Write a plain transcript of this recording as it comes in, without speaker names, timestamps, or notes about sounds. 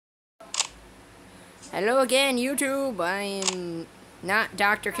Hello again, YouTube. I am not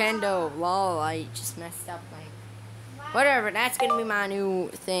Dr. Kendo. Lol, I just messed up my... Whatever, that's gonna be my new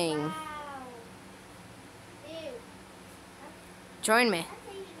thing. Join me.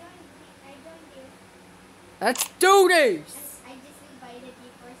 Let's do this! I just invited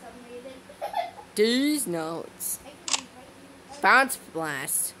you for some reason. These notes. Bounce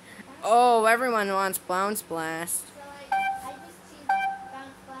Blast. Oh, everyone wants Bounce Blast. So I just choose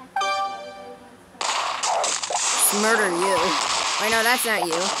Bounce Blast because everybody wants to. Murder you. Wait, no, that's not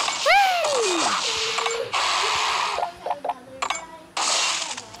you.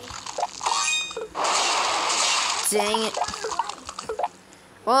 Dang it.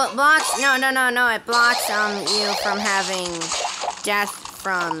 Well, it blocks... No. It blocks you from having death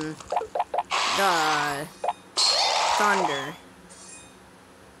from the thunder.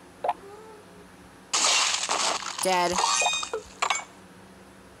 Dead.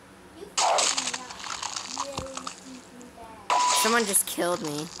 Someone just killed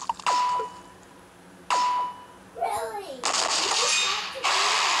me. Really?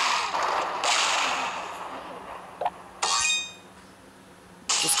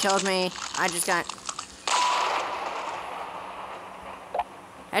 Just killed me. I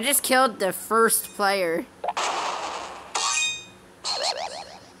just killed the first player.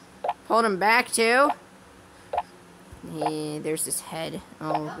 Pulled him back too. Yeah, there's his head.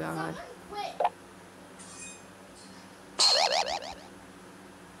 Oh god.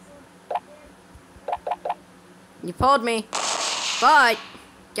 You pulled me. But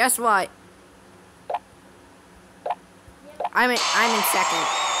guess what? I'm in second.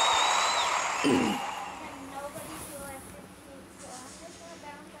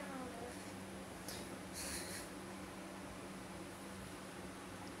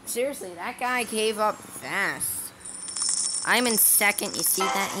 Seriously, that guy gave up fast. I'm in second. You see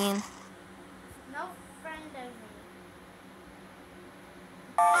that, Ian? No friend of me.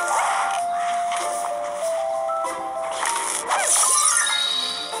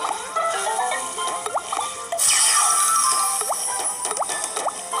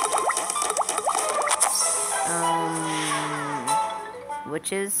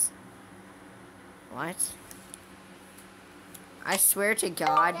 Witches? What? I swear to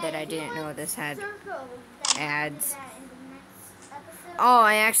God that I didn't know this had ads. Oh,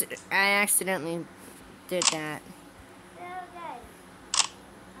 I accidentally did that. So guys,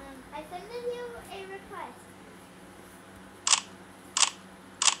 I sent you a request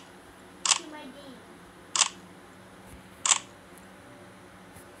to my game.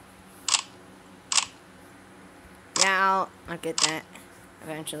 Yeah, I'll get that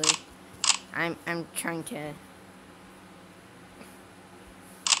eventually. I'm trying to.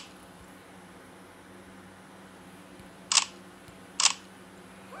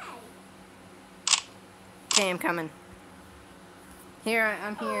 Okay, I'm coming. Here,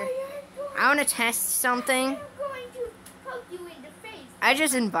 I'm here. I want to test something. I'm going to poke you in the face. I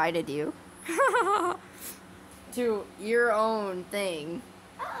just invited you to your own thing.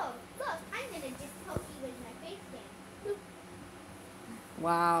 Oh, look, I'm going to just poke you with my face cam.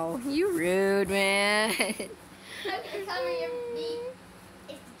 Wow, you rude, man. I'm going to cover your feet.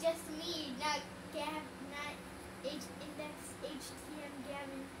 It's just me, not Gavin, not Index HTM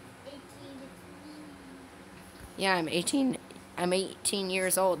Gavin 18. It's me. Yeah, I'm 18. I'm 18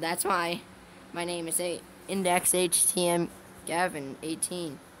 years old. That's why my name is Index HTM Gavin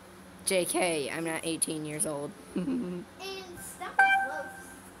 18. JK, I'm not 18 years old. And stuff is close.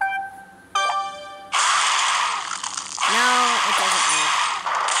 No, it doesn't work.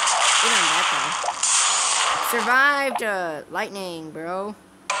 Even that though. Survived lightning, bro.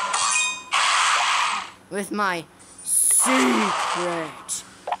 With my secret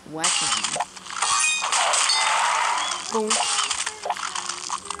weapon. Boom.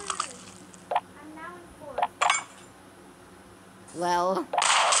 I'm now in 4th. Well.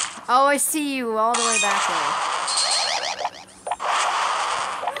 Oh, I see you all the way back there.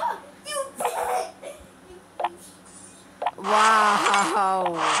 You did it!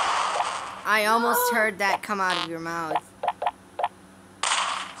 Wow. I almost heard that come out of your mouth.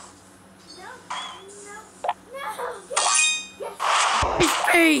 No. My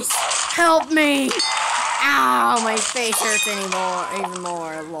face! Help me! Ow, my face hurts even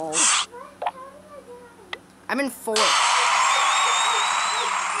more, lol. I'm in 4th.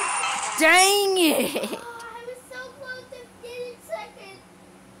 Dang it! I was so close to getting 2nd.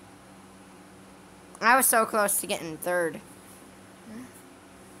 I was so close to getting 3rd.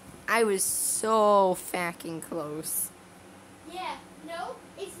 I was so fucking close. Yeah, no,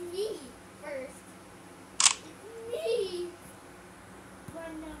 it's me first. It's me.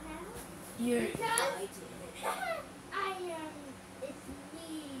 You're because it's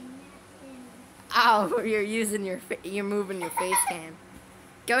me, not him. Oh, you're using you're moving your face cam.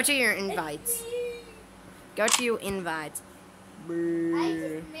 Go to your invites. Go to your invites. I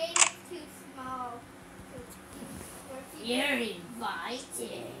just made it too small. You're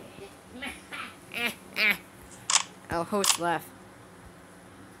invited. Oh, host left.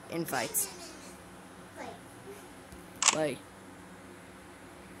 Invites. Like.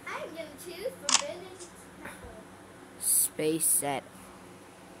 I'm going to choose Forbidden Temple. Space set.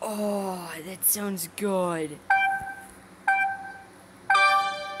 Oh, that sounds good.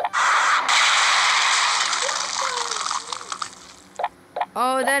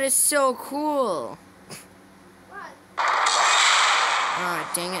 Oh, that is so cool. What?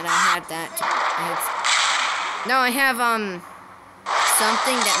 Oh, dang it, I had that. No, I have,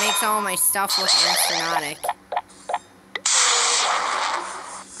 something that makes all my stuff look astronautic.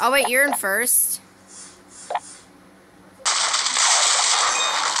 Oh, wait, you're in first.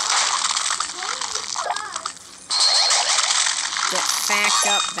 Get facked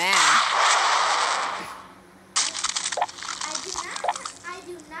up bad. I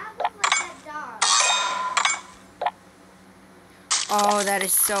do not look like that dog. Oh, that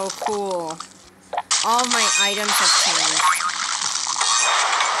is so cool. All of my items have changed.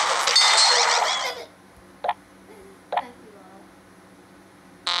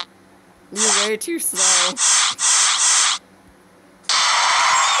 You're way too slow.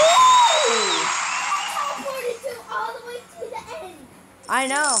 All the way to the end. I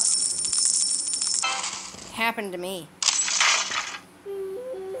know. Happened to me.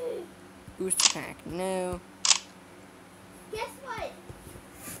 Booster pack. No. Guess what?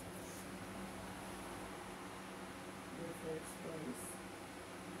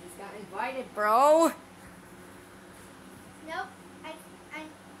 Just got invited, bro. Nope.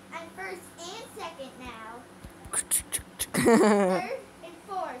 I'm first and second now. Third and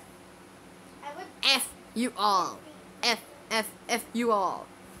fourth. I would F you all. F you all.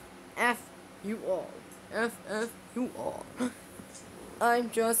 F you all. F you all. I'm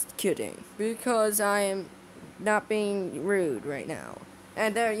just kidding, because I am not being rude right now.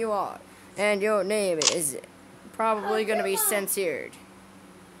 And there you are. And your name is probably going to be censored.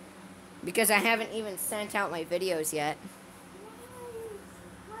 Because I haven't even sent out my videos yet.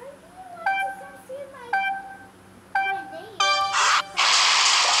 Why do you want to censor my name?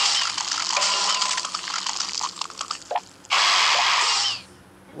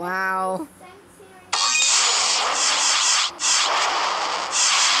 Wow.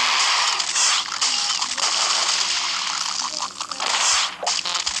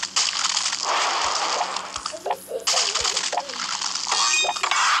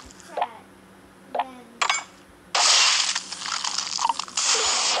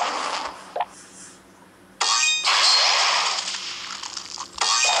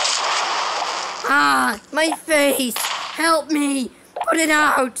 Ah, my face! Help me! Put it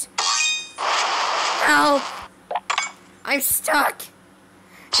out! Help! I'm stuck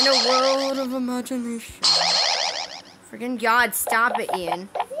in a world of imagination. Friggin' God, stop it, Ian.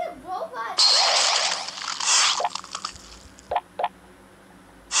 I see a robot.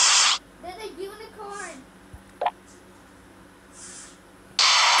 There's a unicorn.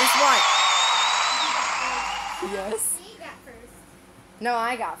 Guess what? You got first. Yes. You got first. No,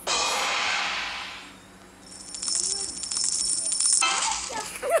 I got first.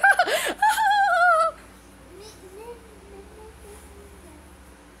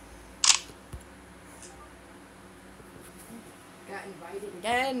 Got invited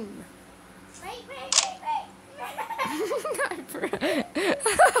again. Wait.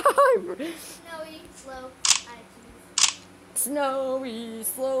 Snowy slope. I choose. Snowy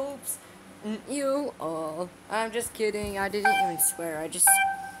slopes, and you all. I'm just kidding. I didn't even swear. I just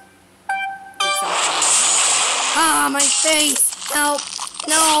did something. Ah, my face! Help!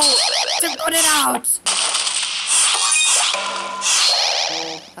 No! To put it out!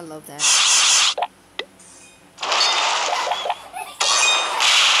 Oh, I love that.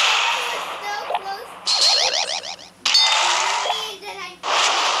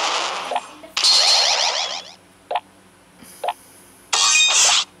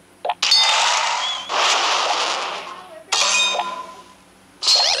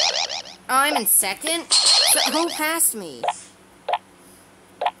 Oh, I'm in second? So who passed me?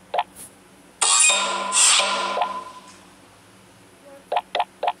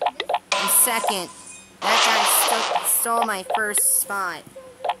 I'm second. That guy stole my first spot.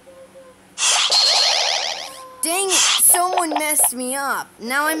 Dang it! Someone messed me up.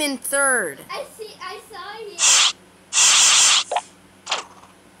 Now I'm in third. I saw you.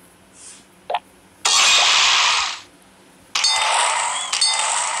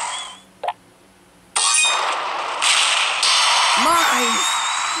 guys.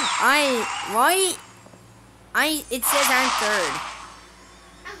 It says I'm third.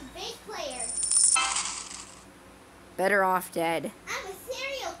 I'm a big player. Better off dead. I'm a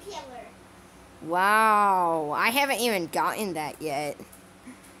serial killer. Wow, I haven't even gotten that yet.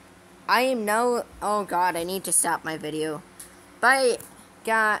 Oh god, I need to stop my video. Bye,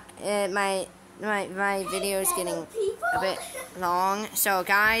 God, my video is getting a bit long. So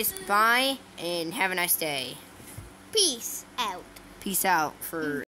guys, bye, and have a nice day. Peace out. Peace out for